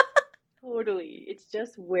 Totally. It's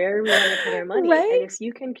just where we want to put our money. Right? And if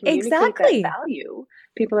you can communicate that value,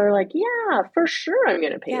 people are like, yeah, for sure I'm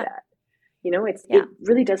going to pay that. You know, it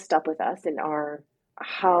really does stop with us and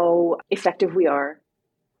how effective we are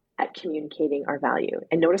at communicating our value.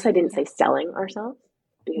 And notice I didn't say selling ourselves,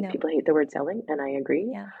 because people hate the word selling, and I agree.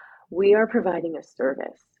 Yeah. We are providing a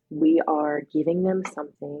service. We are giving them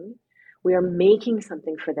something. We are making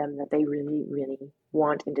something for them that they really, really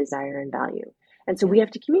want and desire and value. And so we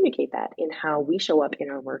have to communicate that in how we show up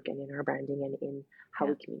in our work and in our branding and in how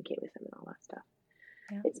we communicate with them and all that stuff.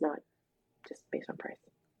 Yeah. It's not just based on price.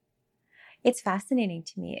 It's fascinating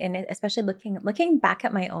to me. And especially looking back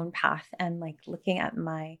at my own path and like looking at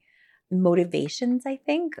my motivations, I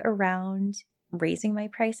think, around raising my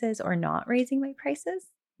prices or not raising my prices.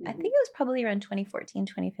 I think it was probably around 2014,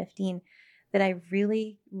 2015 that I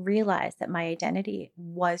really realized that my identity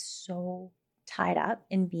was so tied up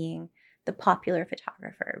in being the popular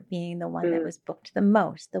photographer, being the one that was booked the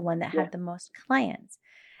most, the one that had the most clients,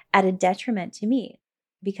 at a detriment to me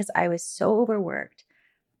because I was so overworked.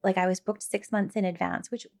 Like I was booked 6 months in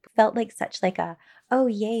advance, which felt like such like a, oh,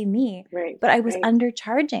 yay, me. Right, but I was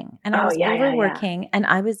undercharging and I was overworking and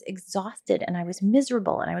I was exhausted and I was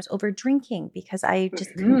miserable and I was over drinking because I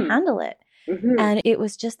just couldn't handle it. And it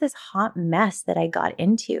was just this hot mess that I got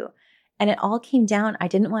into. And it all came down. I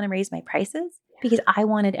didn't want to raise my prices because I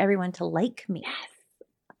wanted everyone to like me. Yes.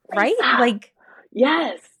 Right? Like,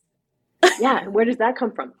 yes. Yeah. Where does that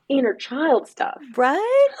come from? Inner child stuff.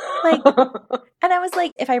 Right? Like, and I was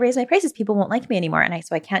like, if I raise my prices, people won't like me anymore. And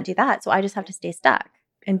so I can't do that. So I just have to stay stuck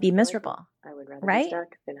and be miserable. I would rather be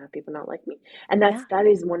stuck than have people not like me. And that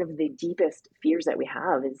is one of the deepest fears that we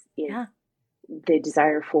have is the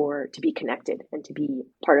desire to be connected and to be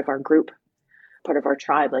part of our group, part of our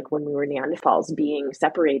tribe. Like when we were Neanderthals, being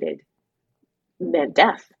separated meant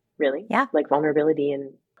death, really. Yeah. Like vulnerability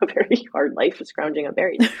and a very hard life of scrounging up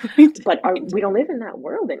berries. But we don't live in that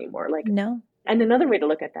world anymore. Like, no. And another way to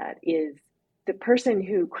look at that is the person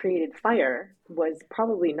who created fire was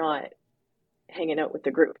probably not hanging out with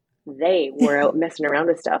the group. They were out messing around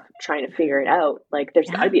with stuff, trying to figure it out. Like, there's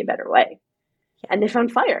got to be a better way. And they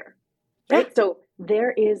found fire, right? Yeah. So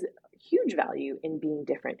there is huge value in being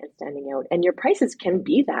different and standing out. And your prices can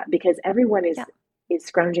be that because everyone is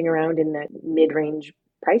scrounging around in that mid-range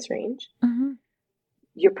price range. Mm-hmm.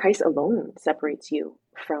 Your price alone separates you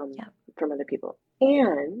from other people.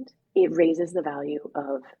 And it raises the value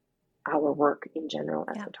of our work in general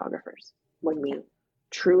as photographers when we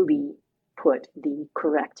truly put the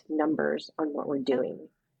correct numbers on what we're doing.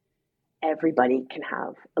 Everybody can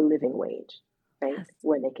have a living wage, right? Yes.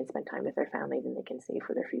 Where they can spend time with their families and they can save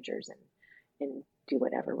for their futures and do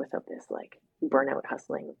whatever without this like burnout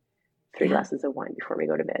hustling 3 glasses of wine before we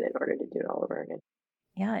go to bed in order to do it all over again.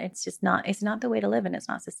 Yeah, it's not the way to live, and it's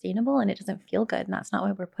not sustainable, and it doesn't feel good. And that's not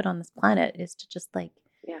why we're put on this planet, is to just like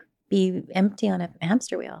be empty on a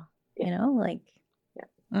hamster wheel, you know, like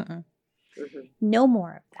no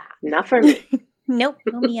more of that. Not for me. Nope,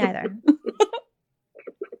 not me either.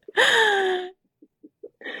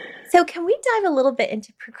 So can we dive a little bit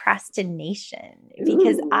into procrastination?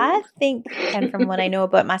 Because I think, and from what I know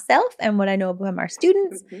about myself and what I know about our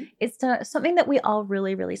students, it's something that we all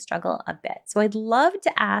really, really struggle a bit. So I'd love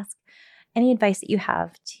to ask any advice that you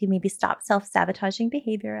have to maybe stop self-sabotaging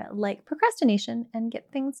behavior like procrastination and get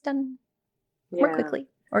things done more quickly.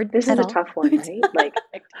 Or this is a tough one, right? Like,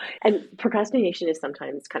 and procrastination is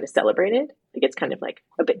sometimes kind of celebrated. Like, it's kind of like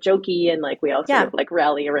a bit jokey, and like we all sort of like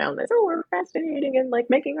rally around this. Oh, we're procrastinating and like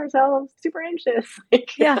making ourselves super anxious.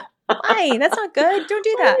 Like, why? That's not good. Don't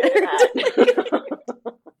do that.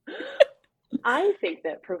 I think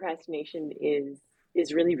that procrastination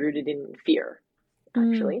is really rooted in fear,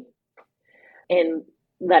 actually, and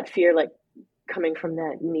that fear, like, coming from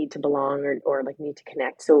that need to belong or like need to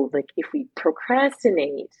connect. So like if we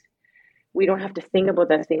procrastinate, we don't have to think about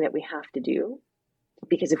that thing that we have to do,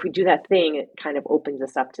 because if we do that thing, it kind of opens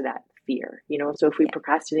us up to that fear, you know? So if we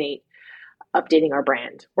procrastinate updating our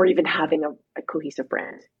brand or even having a cohesive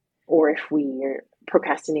brand, or if we're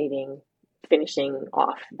procrastinating finishing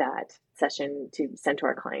off that session to send to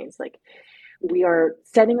our clients, like we are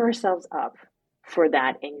setting ourselves up for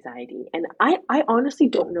that anxiety. And I honestly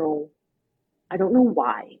don't know. I don't know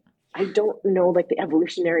why. I don't know like the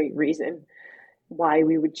evolutionary reason why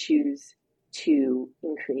we would choose to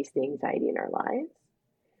increase the anxiety in our lives.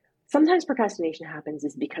 Sometimes procrastination happens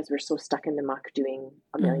is because we're so stuck in the muck doing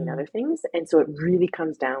a million other things. And so it really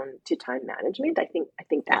comes down to time management. I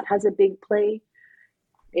think that has a big play.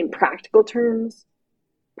 In practical terms,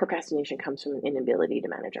 procrastination comes from an inability to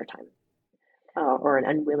manage our time. Or an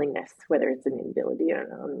unwillingness, whether it's an inability or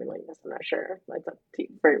an unwillingness, I'm not sure. It's up to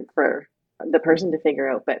for the person to figure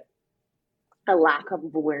out, but a lack of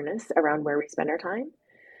awareness around where we spend our time,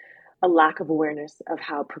 a lack of awareness of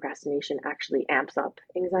how procrastination actually amps up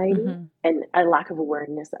anxiety, and a lack of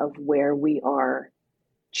awareness of where we are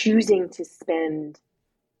choosing to spend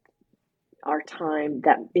our time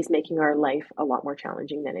that is making our life a lot more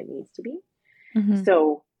challenging than it needs to be.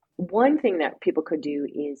 So one thing that people could do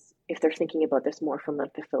is, if they're thinking about this more from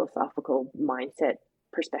like the philosophical mindset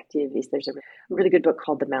perspective, is there's a really good book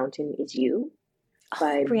called The Mountain Is You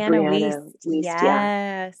by Brianna Wiest. Yes.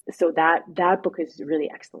 Yeah. So that book is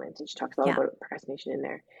really excellent, and she talks a lot about procrastination in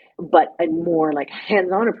there. But a more like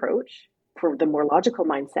hands-on approach for the more logical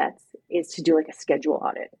mindsets is to do like a schedule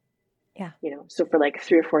audit. Yeah. You know, so for like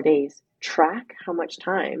 3 or 4 days, track how much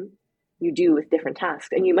time you do with different tasks,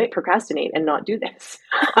 and you might procrastinate and not do this.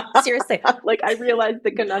 Seriously. Like, I realized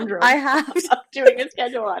the conundrum I have of doing a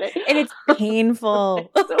schedule audit. And it's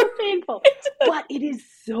painful. It's so painful. But it is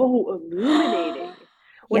so illuminating.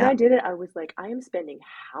 When I did it, I was like, I am spending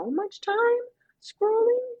how much time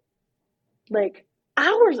scrolling? Like,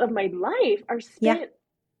 hours of my life are spent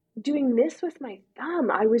doing this with my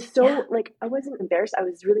thumb. I was so like, I wasn't embarrassed. I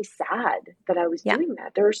was really sad that I was doing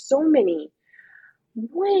that. There are so many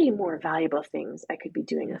way more valuable things I could be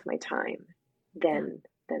doing with my time than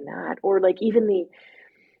that. Or like even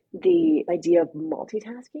the idea of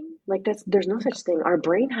multitasking, like there's no such thing. Our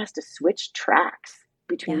brain has to switch tracks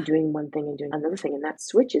between doing one thing and doing another thing, and that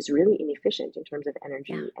switch is really inefficient in terms of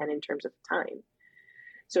energy and in terms of time.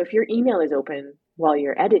 So if your email is open while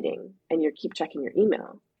you're editing and you keep checking your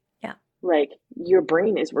email, like your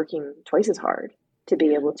brain is working twice as hard to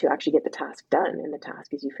be able to actually get the task done, and the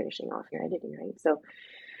task is you finishing off your editing, right? So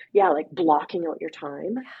like blocking out your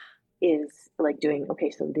time is like doing,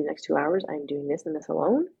 okay, so the next 2 hours I'm doing this and this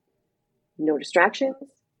alone, no distractions,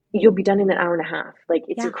 you'll be done in an hour and a half. Like,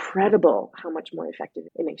 it's Yeah. incredible how much more effective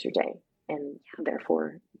it makes your day, and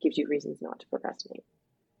therefore gives you reasons not to procrastinate.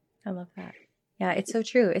 I love that. Yeah, it's so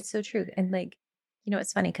true. It's so true. And like, you know,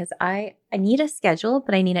 it's funny because I need a schedule,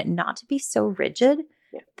 but I need it not to be so rigid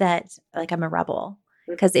that like I'm a rebel.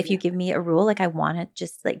 Because if you give me a rule, like I want to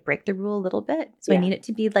just like break the rule a little bit. So I need it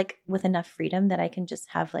to be like with enough freedom that I can just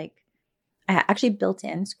have like, I actually built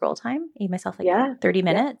in scroll time. I gave myself like 30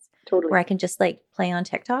 minutes totally. where I can just like play on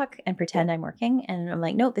TikTok and pretend I'm working. And I'm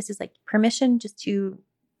like, no, this is like permission just to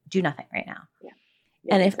do nothing right now.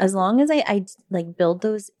 And if as long as I like build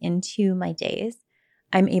those into my days,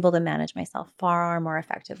 I'm able to manage myself far more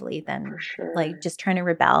effectively than like just trying to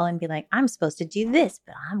rebel and be like, I'm supposed to do this,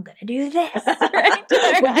 but I'm going to do this. Right?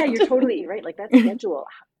 Well, yeah, you're totally right. Like that schedule,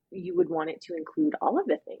 you would want it to include all of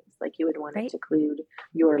the things. Like you would want it to include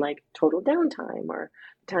your like total downtime or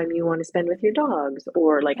time you want to spend with your dogs,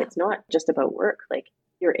 or like it's not just about work. Like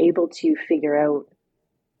you're able to figure out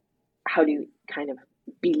how to kind of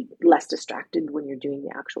be less distracted when you're doing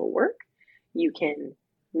the actual work. You can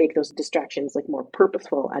make those distractions like more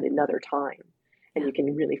purposeful at another time, and you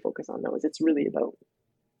can really focus on those. It's really about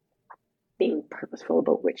being purposeful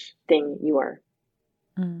about which thing you are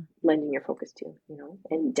lending your focus to, you know.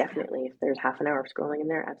 And definitely if there's half an hour of scrolling in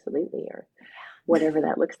there, absolutely, or whatever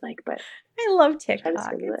that looks like. But I love TikTok.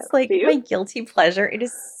 It's like my guilty pleasure. It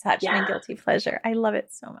is such my guilty pleasure. I love it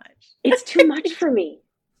so much. It's too much for me.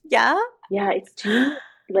 Yeah, it's too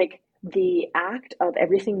like the act of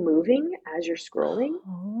everything moving as you're scrolling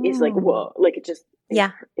is like, whoa, like it just,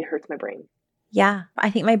 it hurts my brain. Yeah. I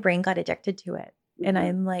think my brain got addicted to it. And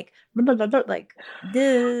I'm like, like,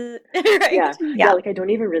 duh. Right? Yeah. Like I don't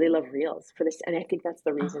even really love reels for this. And I think that's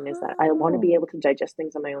the reason is that I want to be able to digest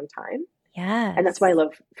things on my own time. Yeah. And that's why I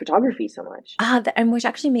love photography so much. And which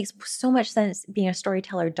actually makes so much sense being a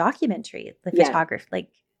storyteller documentary, the photography, like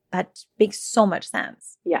that makes so much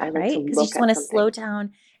sense. Yeah. I like right? Because you just want to slow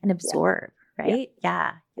down and absorb, right?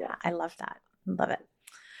 Yeah. I love that. Love it.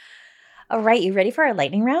 All right. You ready for our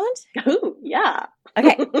lightning round? Ooh, yeah.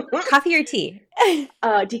 Okay. Coffee or tea?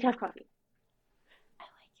 Decaf coffee. I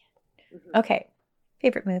like it. Mm-hmm. Okay.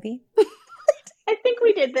 Favorite movie? I think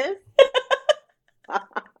we did this.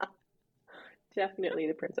 Definitely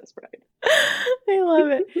The Princess Bride. I love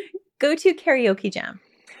it. Go-to karaoke jam.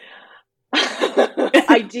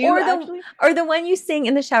 I do or the one you sing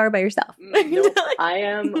in the shower by yourself. No, I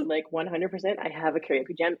am like 100%. I have a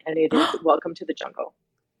karaoke jam, and it is Welcome to the Jungle.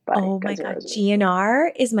 Oh my God.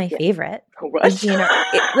 GNR is my favorite. What?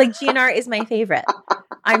 GNR is my favorite.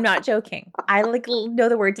 I'm not joking. I like know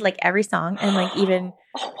the words to like every song and like even.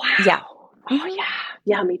 Oh, wow. Yeah. Oh, yeah.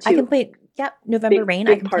 Yeah, me too. I can play, November Rain.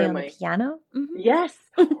 I can play on the piano. Mm-hmm. Yes.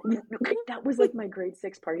 That was like my grade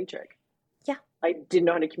 6 party trick. Yeah. I didn't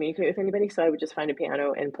know how to communicate with anybody, so I would just find a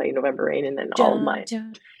piano and play November Rain, and then all of my...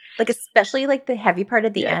 Like, especially like the heavy part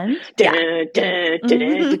at the end.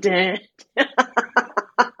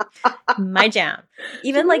 My jam.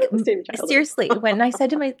 Even like, seriously, when I said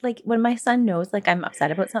to my, like, when my son knows, like, I'm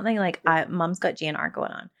upset about something, like, Mom's got GNR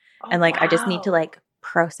going on. And like, I just need to like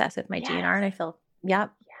process with my GNR, and I feel,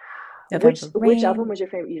 Which album was your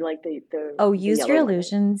favorite? You like the Use Your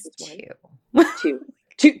Illusions 2.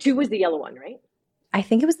 2 was the yellow one, right? I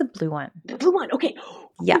think it was the blue one. The blue one. Okay.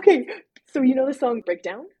 Yeah. Okay. So you know the song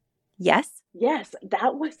Breakdown? Yes. Yes.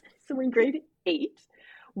 That was, so in grade 8,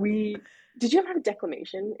 did you ever have a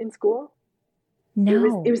declamation in school?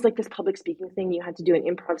 No. It was like this public speaking thing. You had to do an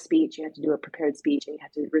improv speech, you had to do a prepared speech, and you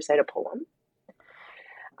had to recite a poem.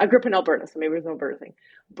 I grew up in Alberta, so maybe it was an Alberta thing.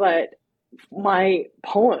 But my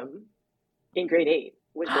poem in grade 8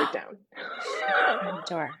 was Breakdown.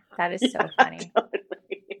 That is so funny. Totally.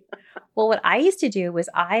 Well, what I used to do was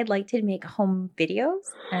I'd like to make home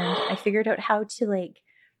videos, and I figured out how to like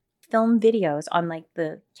film videos on like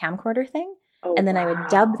the camcorder thing. And then I would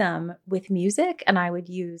dub them with music, and I would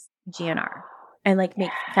use GNR and like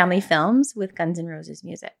make family films with Guns N' Roses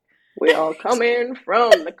music. We all come in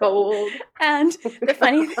from the cold. And the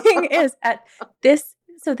funny thing is this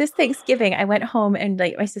Thanksgiving, I went home and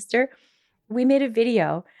like my sister, we made a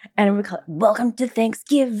video and we call it Welcome to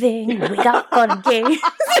Thanksgiving. We got fun and games.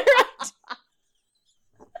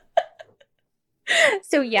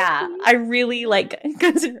 So yeah, I really like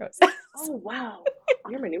Guns N' Roses. Oh, wow.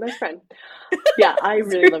 You're my new best friend. Yeah, I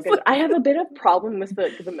really love it. I have a bit of problem with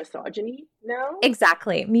the misogyny now.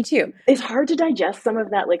 Exactly. Me too. It's hard to digest some of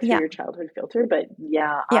that like through your childhood filter, but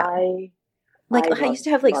I used to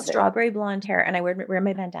have like strawberry blonde hair, and I would wear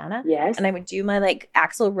my bandana. Yes. And I would do my like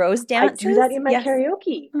Axl Rose dances. I do that in my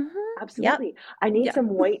karaoke. Mm-hmm. Absolutely. Yep. I need some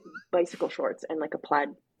white bicycle shorts and like a plaid.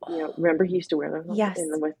 You know, remember he used to wear them? Yes.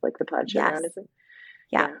 With like the plaid shirt around his.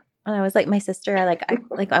 Yeah. And I was like, my sister,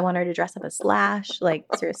 I want her to dress up as Slash. Like,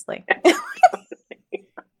 seriously.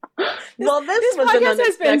 Well, this was podcast an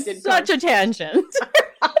has been unexpected such a tangent.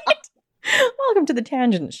 Welcome to the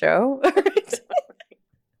Tangent Show. I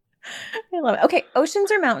love it. Okay,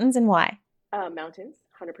 oceans or mountains, and why? Mountains,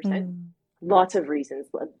 100%. Lots of reasons.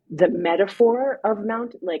 The metaphor of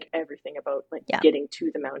mountain, like everything about like getting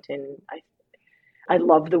to the mountain. I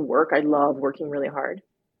love the work. I love working really hard,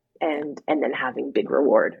 and then having big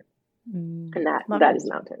reward, and that is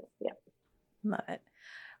mountain. Yeah, love it.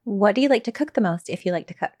 What do you like to cook the most? If you like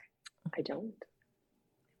to cook, I don't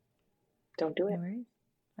do it. I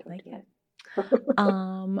like it.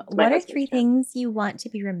 What are 3 things you want to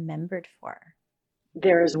be remembered for?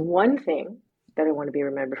 There's one thing that I want to be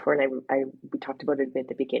remembered for, and we talked about it at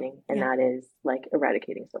the beginning, and that is like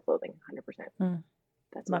eradicating self-loathing, 100%.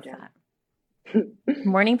 That's my job. That.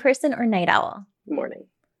 Morning person or night owl? Morning.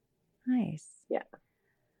 Nice. Yeah.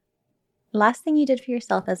 Last thing you did for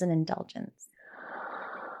yourself as an indulgence?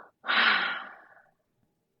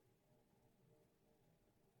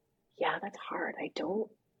 Yeah, that's hard. I don't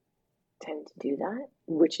tend to do that,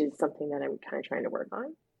 which is something that I'm kind of trying to work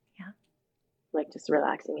on. Yeah. Like just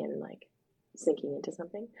relaxing and like sinking into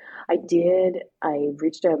something. I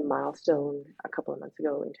reached a milestone a couple of months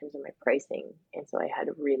ago in terms of my pricing. And so I had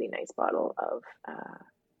a really nice bottle of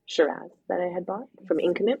Shiraz that I had bought from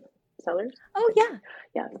Inconit sellers. Oh, yeah.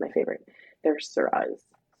 Yeah, it's my favorite. Their Shiraz,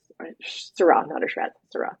 not a Shiraz,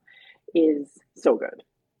 Shiraz, is so good.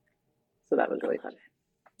 So that was really fun.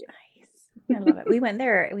 I love it. We went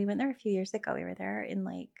there a few years ago. We were there in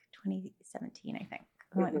like 2017, I think.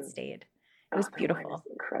 We went and stayed. It was beautiful.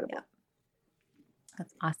 Incredible. Yeah.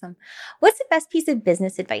 That's awesome. What's the best piece of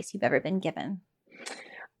business advice you've ever been given?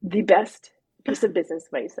 The best piece of business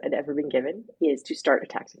advice I'd ever been given is to start a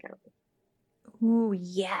tax account. Ooh,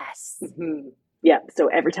 yes. Mm-hmm. Yeah. So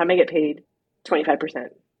every time I get paid,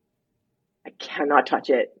 25%, I cannot touch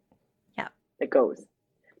it. Yeah. It goes.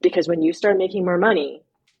 Because when you start making more money,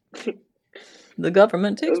 the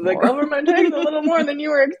government takes more. The government takes a little more than you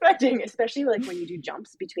were expecting, especially like when you do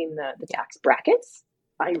jumps between the tax brackets.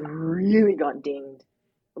 I really got dinged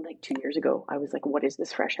like 2 years ago. I was like, what is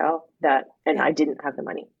this fresh hell? I didn't have the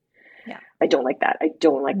money. Yeah. I don't like that. I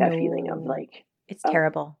don't like that feeling of like. It's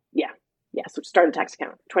terrible. Yeah. Yeah. So start a tax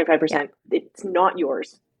account, 25%. Yeah. It's not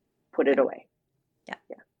yours. Put it away. Yeah.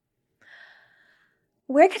 Yeah.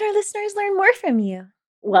 Where can our listeners learn more from you?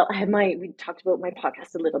 Well, we talked about my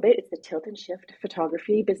podcast a little bit. It's the Tilt and Shift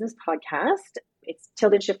Photography Business Podcast. It's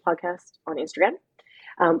Tilt and Shift Podcast on Instagram.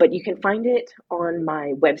 But you can find it on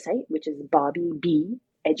my website, which is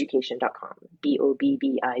bobbiebeducation.com,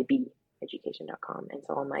 BOBBIB education.com. And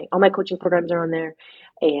so all my coaching programs are on there,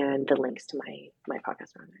 and the links to my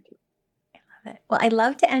podcast are on there too. I love it. Well, I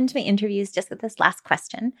love to end my interviews just with this last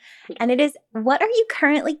question. And it is, what are you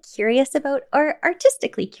currently curious about or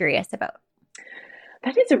artistically curious about?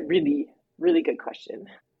 That is a really, really good question.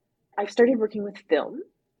 I've started working with film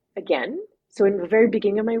again. So in the very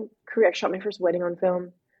beginning of my career, I shot my first wedding on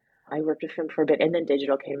film. I worked with film for a bit, and then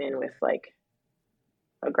digital came in with like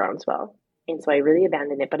a groundswell. And so I really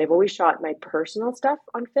abandoned it, but I've always shot my personal stuff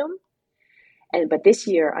on film. But this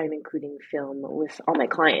year I'm including film with all my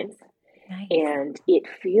clients. Nice. And it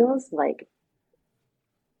feels like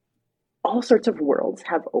all sorts of worlds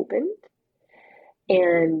have opened.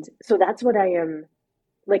 And so that's what I am.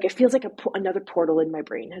 Like, it feels like another portal in my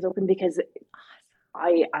brain has opened, because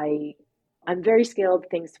I'm very skilled.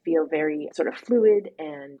 Things feel very sort of fluid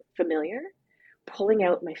and familiar. Pulling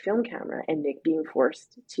out my film camera and being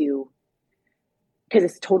forced to, because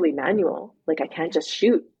it's totally manual. Like, I can't just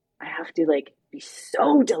shoot. I have to like be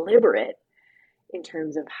so deliberate in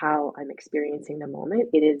terms of how I'm experiencing the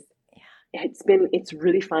moment. It's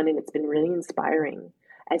really fun, and it's been really inspiring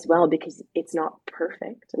as well, because it's not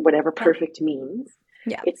perfect, whatever perfect means.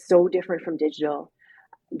 Yeah. It's so different from digital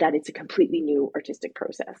that it's a completely new artistic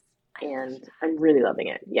process, and I'm really loving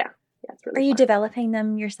it. Yeah. Yeah, it's really Are you fun. developing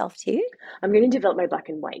them yourself too? I'm going to develop my black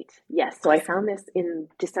and white. Yes. So I found this in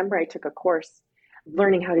December. I took a course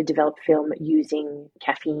learning how to develop film using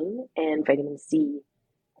caffeine and vitamin C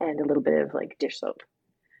and a little bit of like dish soap.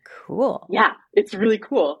 Cool. Yeah, it's really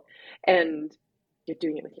cool. And you're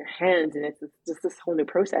doing it with your hands, and it's just this whole new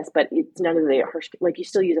process, but it's none of the harsh, like you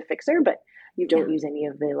still use a fixer, but you don't use any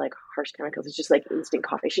of the like harsh chemicals. It's just like instant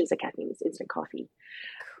coffee. I shouldn't say caffeine, it's instant coffee.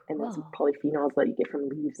 And there's polyphenols that you get from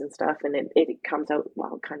leaves and stuff, and it comes out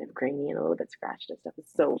kind of grainy and a little bit scratched and stuff.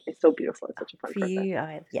 It's so beautiful. It's such a fun process.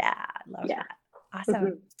 I love that.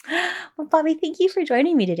 Awesome. Well, Bobbi, thank you for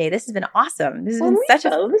joining me today. This has been awesome. This has been such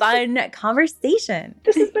a fun conversation.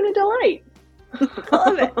 This has been a delight. I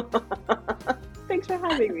love it. Thanks for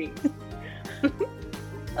having me.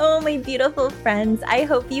 Oh, my beautiful friends. I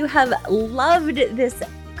hope you have loved this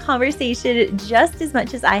conversation just as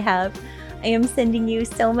much as I have. I am sending you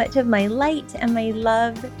so much of my light and my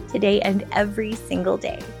love today and every single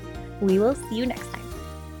day. We will see you next time.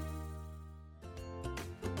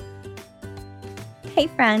 Hey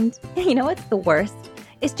friend, you know what's the worst?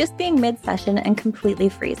 It's just being mid-session and completely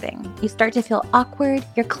freezing. You start to feel awkward,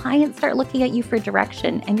 your clients start looking at you for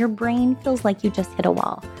direction, and your brain feels like you just hit a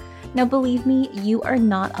wall. Now, believe me, you are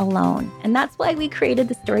not alone. And that's why we created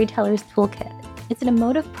the Storyteller's Toolkit. It's an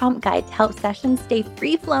emotive prompt guide to help sessions stay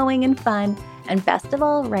free-flowing and fun. And best of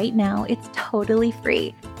all, right now, it's totally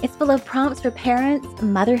free. It's full of prompts for parents,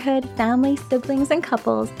 motherhood, family, siblings, and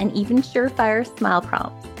couples, and even surefire smile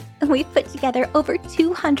prompts. We've put together over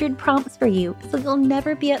 200 prompts for you, so you'll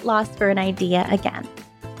never be at loss for an idea again.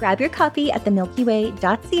 Grab your copy at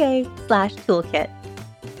themilkyway.ca/toolkit.